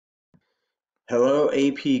Hello,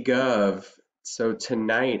 AP Gov. So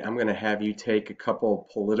tonight I'm going to have you take a couple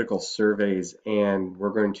political surveys and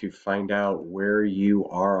we're going to find out where you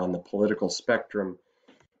are on the political spectrum.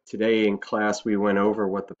 Today in class we went over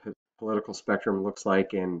what the political spectrum looks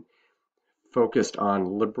like and focused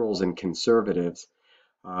on liberals and conservatives.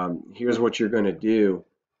 Here's what you're going to do.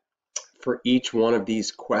 For each one of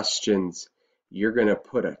these questions, you're going to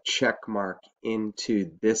put a check mark into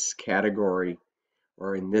this category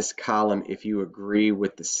or in this column if you agree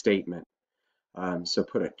with the statement. So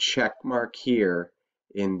put a check mark here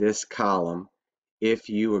in this column if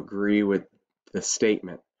you agree with the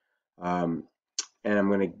statement. Um, and I'm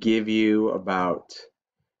going to give you about,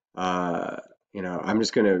 uh, you're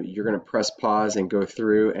going to press pause and go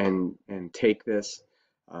through and take this.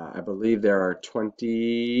 I believe there are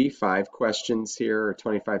 25 questions here or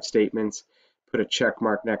 25 statements. Put a check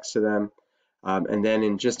mark next to them. And then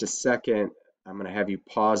in just a second, I'm going to have you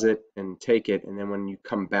pause it and take it. And then when you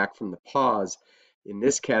come back from the pause, in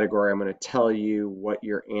this category, I'm going to tell you what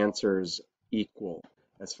your answers equal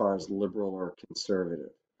as far as liberal or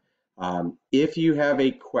conservative. If you have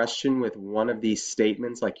a question with one of these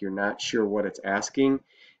statements, like you're not sure what it's asking,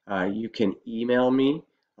 you can email me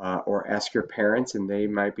or ask your parents, and they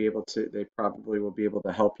probably will be able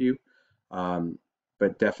to help you.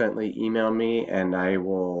 But definitely email me, and I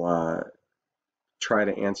will try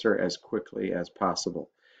to answer as quickly as possible.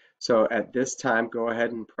 So at this time, go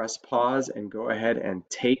ahead and press pause and go ahead and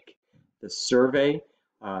take the survey.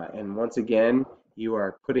 And once again, you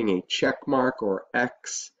are putting a check mark or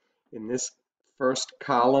X in this first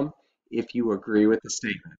column if you agree with the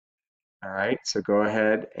statement. All right, so go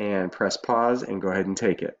ahead and press pause and go ahead and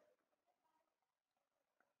take it.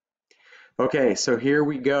 Okay, so here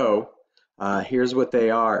we go. Here's what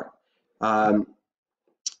they are.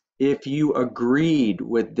 If you agreed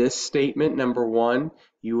with this statement, number one,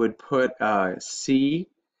 you would put C.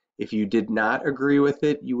 If you did not agree with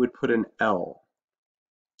it, you would put an L.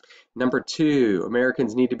 Number two,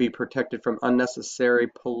 Americans need to be protected from unnecessary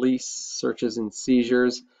police searches and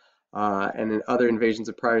seizures and other invasions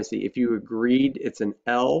of privacy. If you agreed, it's an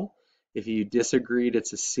L. If you disagreed,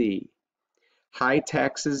 it's a C. High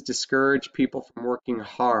taxes discourage people from working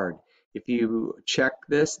hard. If you check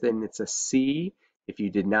this, then it's a C. If you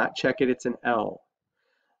did not check it, it's an L.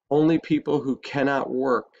 Only people who cannot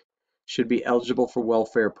work should be eligible for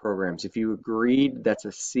welfare programs. If you agreed, that's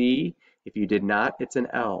a C. If you did not, it's an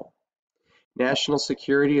L. National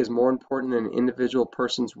security is more important than an individual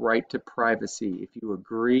person's right to privacy. If you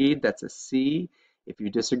agreed, that's a C. If you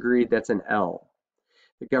disagreed, that's an L.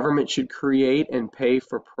 The government should create and pay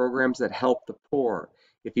for programs that help the poor.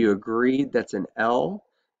 If you agreed, that's an L.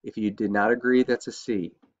 If you did not agree, that's a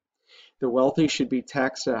C. The wealthy should be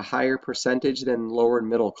taxed at a higher percentage than lower and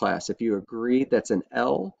middle class. If you agree, that's an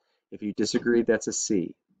L. If you disagree, that's a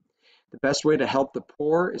C. The best way to help the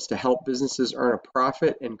poor is to help businesses earn a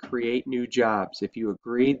profit and create new jobs. If you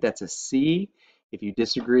agree, that's a C. If you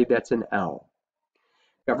disagree, that's an L.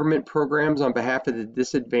 Government programs on behalf of the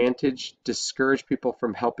disadvantaged discourage people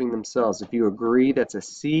from helping themselves. If you agree, that's a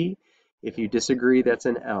C. If you disagree, that's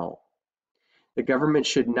an L. The government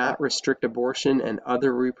should not restrict abortion and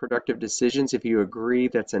other reproductive decisions. If you agree,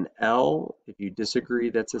 that's an L. If you disagree,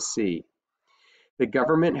 that's a C. The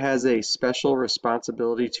government has a special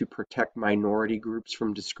responsibility to protect minority groups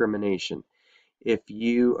from discrimination. If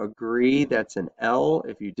you agree, that's an L.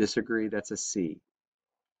 If you disagree, that's a C.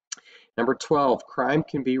 Number 12, crime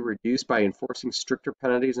can be reduced by enforcing stricter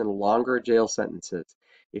penalties and longer jail sentences.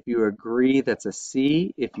 If you agree, that's a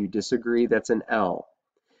C. If you disagree, that's an L.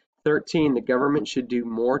 13, the government should do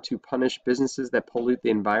more to punish businesses that pollute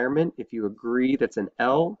the environment. If you agree, that's an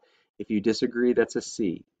L. If you disagree, that's a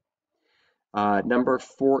C. Number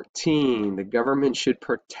 14, the government should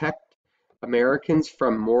protect Americans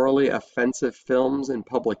from morally offensive films and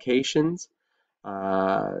publications.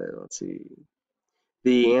 Let's see.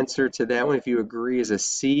 The answer to that one, if you agree, is a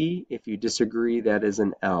C. If you disagree, that is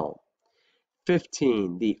an L.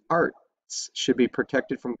 15, the arts should be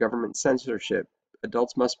protected from government censorship.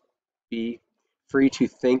 Adults must be free to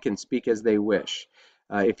think and speak as they wish.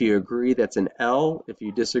 If you agree, that's an L. If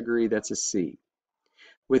you disagree, that's a C.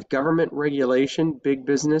 With government regulation, big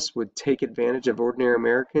business would take advantage of ordinary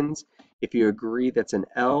Americans. If you agree, that's an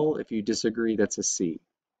L. If you disagree, that's a C.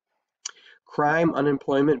 Crime,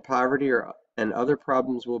 unemployment, poverty, and other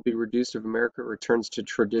problems will be reduced if America returns to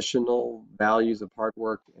traditional values of hard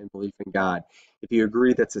work and belief in God. If you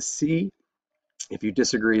agree, that's a C. If you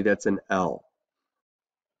disagree, that's an L.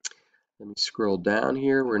 Let me scroll down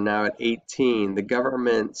here. We're now at 18. The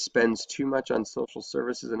government spends too much on social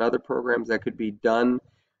services and other programs that could be done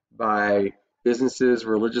by businesses,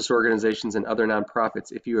 religious organizations, and other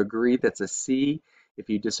nonprofits. If you agree, that's a C. If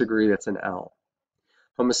you disagree, that's an L.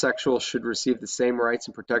 Homosexuals should receive the same rights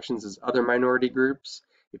and protections as other minority groups.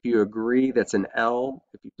 If you agree, that's an L.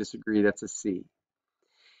 If you disagree, that's a C.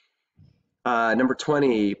 Number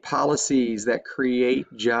 20, policies that create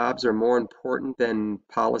jobs are more important than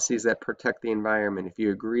policies that protect the environment. If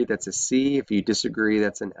you agree, that's a C. If you disagree,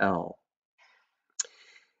 that's an L.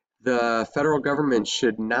 The federal government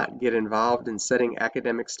should not get involved in setting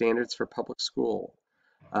academic standards for public school.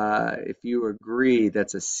 If you agree,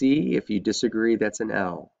 that's a C. If you disagree, that's an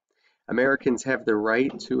L. Americans have the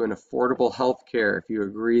right to an affordable health care. If you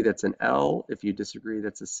agree, that's an L. If you disagree,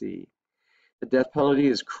 that's a C. The death penalty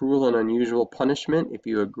is cruel and unusual punishment. If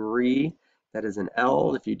you agree, that is an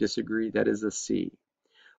L. If you disagree, that is a C.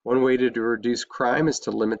 One way to reduce crime is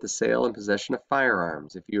to limit the sale and possession of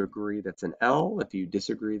firearms. If you agree, that's an L. If you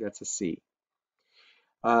disagree, that's a C.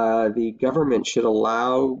 The government should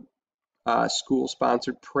allow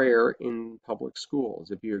school-sponsored prayer in public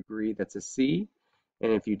schools. If you agree, that's a C.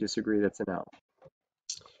 And if you disagree, that's an L.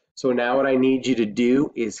 So now what I need you to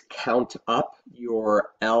do is count up your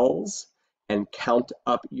L's and count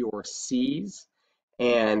up your C's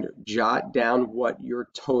and jot down what your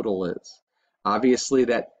total is. Obviously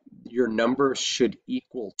that your number should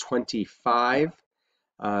equal 25.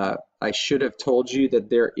 I should have told you that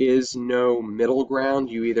there is no middle ground.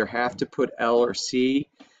 You either have to put L or C.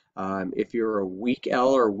 If you're a weak L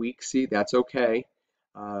or weak C, that's okay.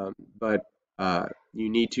 But you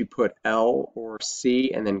need to put L or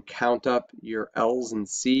C and then count up your L's and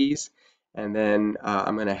C's. And then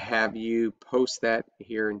I'm going to have you post that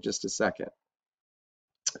here in just a second.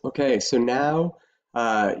 Okay, so now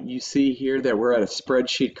you see here that we're at a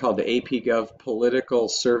spreadsheet called the AP Gov Political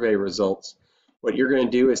Survey Results. What you're going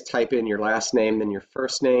to do is type in your last name, then your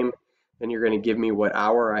first name, then you're going to give me what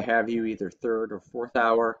hour I have you, either third or fourth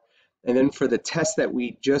hour. And then for the test that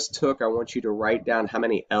we just took, I want you to write down how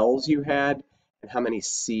many L's you had and how many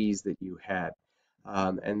C's that you had.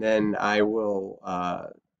 And then I will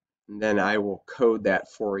code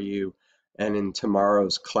that for you. And in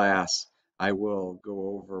tomorrow's class, I will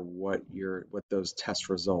go over what those test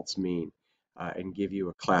results mean and give you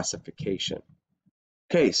a classification.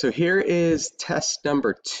 Okay, so here is test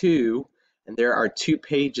number 2, and there are 2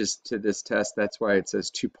 pages to this test. That's why it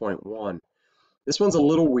says 2.1. This one's a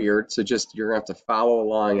little weird, so just you're gonna have to follow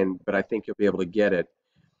along, but I think you'll be able to get it.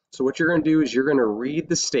 So what you're gonna do is you're gonna read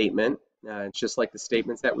the statement. It's just like the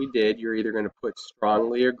statements that we did. You're either gonna put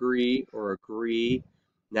strongly agree or agree.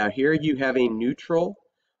 Now here you have a neutral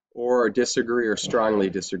or disagree or strongly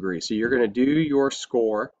disagree. So you're gonna do your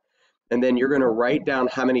score, and then you're going to write down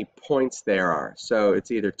how many points there are. So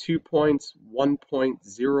it's either 2 points, 1 point,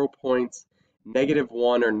 0 points,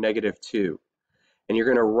 -1, or -2. And you're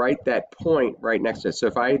going to write that point right next to it. So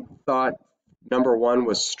if I thought number 1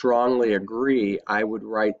 was strongly agree, I would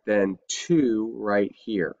write then 2 right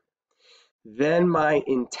here. Then my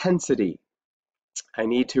intensity. I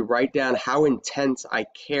need to write down how intense I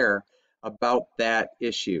care about that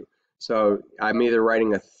issue. So I'm either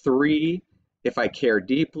writing a 3 if I care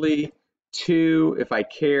deeply, 2 if I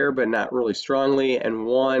care but not really strongly, and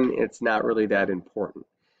 1 it's not really that important.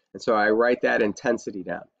 And so I write that intensity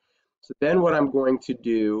down. So then what I'm going to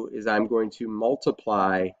do is I'm going to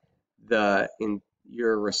multiply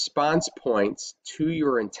your response points to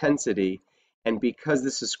your intensity, and because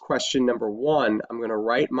this is question number 1, I'm going to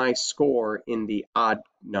write my score in the odd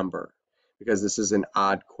number because this is an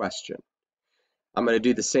odd question. I'm going to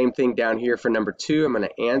do the same thing down here for number 2. I'm going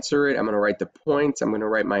to answer it. I'm going to write the points. I'm going to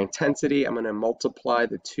write my intensity. I'm going to multiply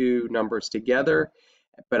the 2 numbers together.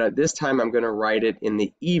 But at this time, I'm going to write it in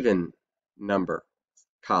the even number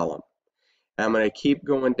column. And I'm going to keep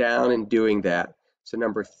going down and doing that. So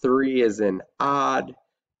number 3 is in odd.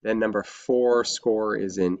 Then number 4 score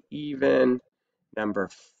is in even. Number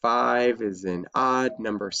 5 is in odd.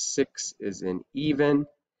 Number 6 is in even.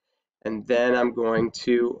 And then I'm going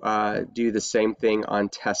to do the same thing on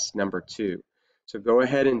test number 2. So go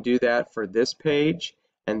ahead and do that for this page,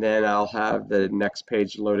 and then I'll have the next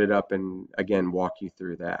page loaded up and again walk you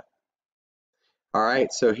through that. All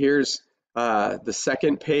right, so here's the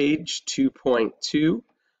second page, 2.2.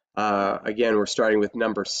 Again, we're starting with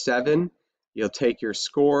number 7. You'll take your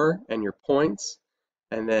score and your points,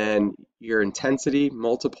 and then your intensity,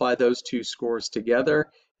 multiply those 2 scores together,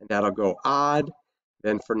 and that'll go odd.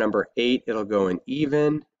 Then for number 8, it'll go in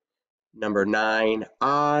even. Number 9,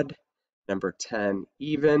 odd. Number 10,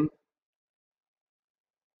 even.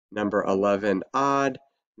 Number 11, odd.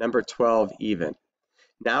 Number 12, even.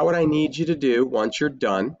 Now what I need you to do once you're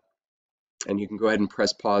done, and you can go ahead and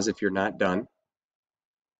press pause if you're not done,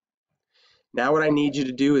 Now what I need you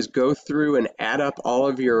to do is go through and add up all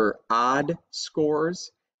of your odd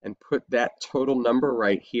scores and put that total number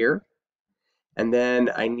right here. And then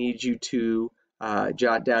I need you to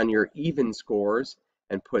jot down your even scores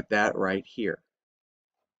and put that right here.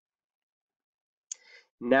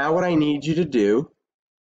 Now what I need you to do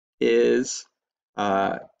is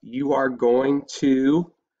you are going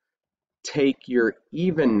to take your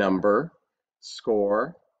even number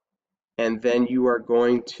score, and then you are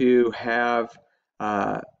going to have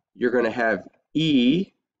you're going to have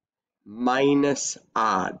E minus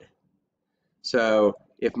odd. So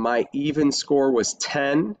if my even score was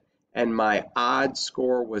 10 and my odd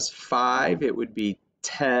score was 5, it would be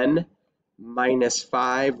 10 minus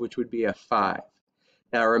 5, which would be a 5.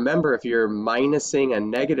 Now remember, if you're minusing a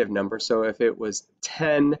negative number, so if it was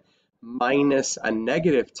 10 minus a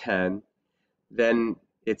negative 10, then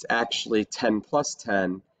it's actually 10 plus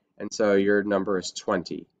 10, and so your number is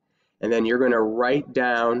 20. And then you're going to write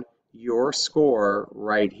down your score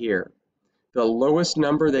right here. The lowest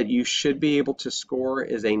number that you should be able to score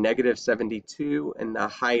is a negative 72, and the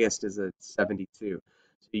highest is a 72.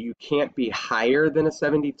 So you can't be higher than a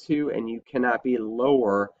 72, and you cannot be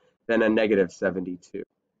lower than a negative 72.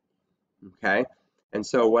 Okay? And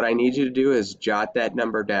so what I need you to do is jot that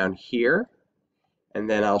number down here, and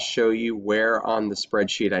then I'll show you where on the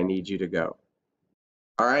spreadsheet I need you to go.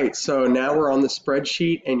 All right, so now we're on the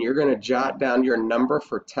spreadsheet, and you're going to jot down your number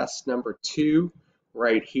for test number 2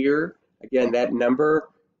 right here. Again, that number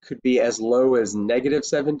could be as low as negative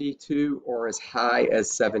 72 or as high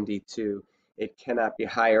as 72. It cannot be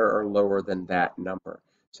higher or lower than that number.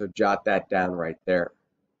 So jot that down right there.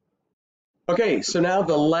 Okay, so now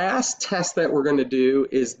the last test that we're going to do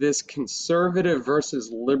is this conservative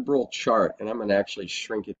versus liberal chart, and I'm going to actually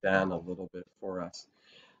shrink it down a little bit for us.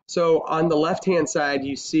 So on the left-hand side,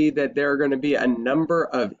 you see that there are going to be a number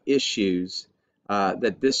of issues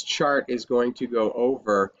that this chart is going to go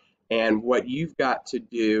over, and what you've got to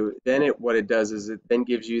do, then what it does is it then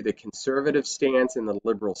gives you the conservative stance and the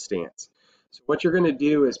liberal stance. So what you're going to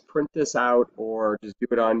do is print this out or just do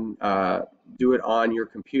it on your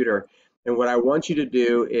computer. And what I want you to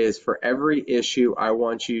do is for every issue, I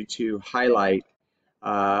want you to highlight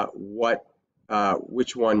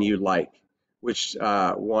which one you like, which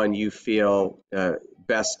one you feel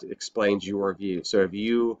best explains your view. So if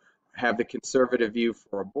you have the conservative view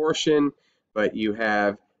for abortion, but you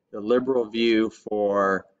have the liberal view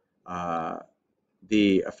for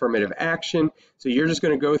the affirmative action, so you're just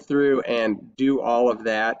going to go through and do all of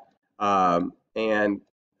that, and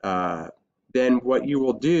then what you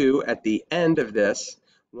will do at the end of this,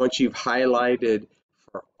 once you've highlighted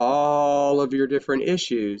for all of your different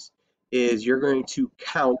issues, is you're going to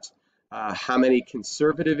count how many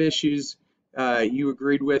conservative issues you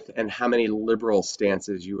agreed with and how many liberal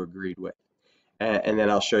stances you agreed with. And then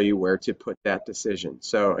I'll show you where to put that decision.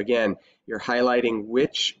 So again, you're highlighting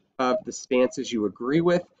which of the stances you agree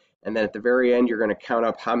with, and then at the very end, you're going to count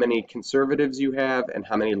up how many conservatives you have and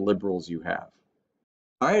how many liberals you have.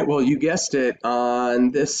 All right, well, you guessed it.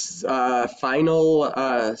 On this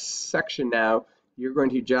final section now, you're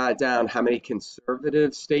going to jot down how many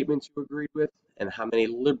conservative statements you agreed with and how many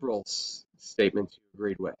liberal statements you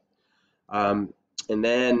agreed with. And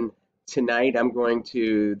then tonight, I'm going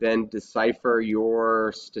to then decipher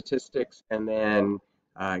your statistics and then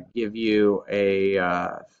give you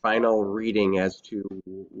a final reading as to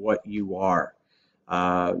what you are.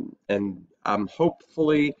 And I'm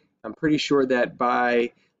pretty sure that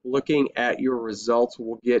by looking at your results,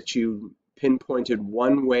 we'll get you pinpointed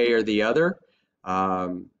one way or the other.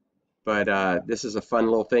 But this is a fun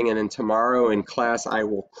little thing. And then tomorrow in class, I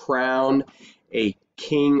will crown a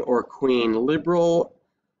king or queen liberal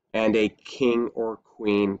and a king or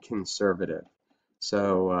queen conservative.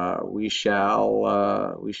 So we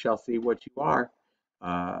shall see what you are.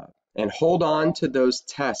 And hold on to those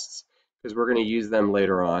tests because we're going to use them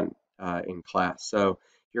later on in class. So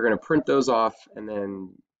you're going to print those off and then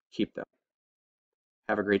keep them.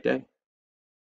 Have a great day.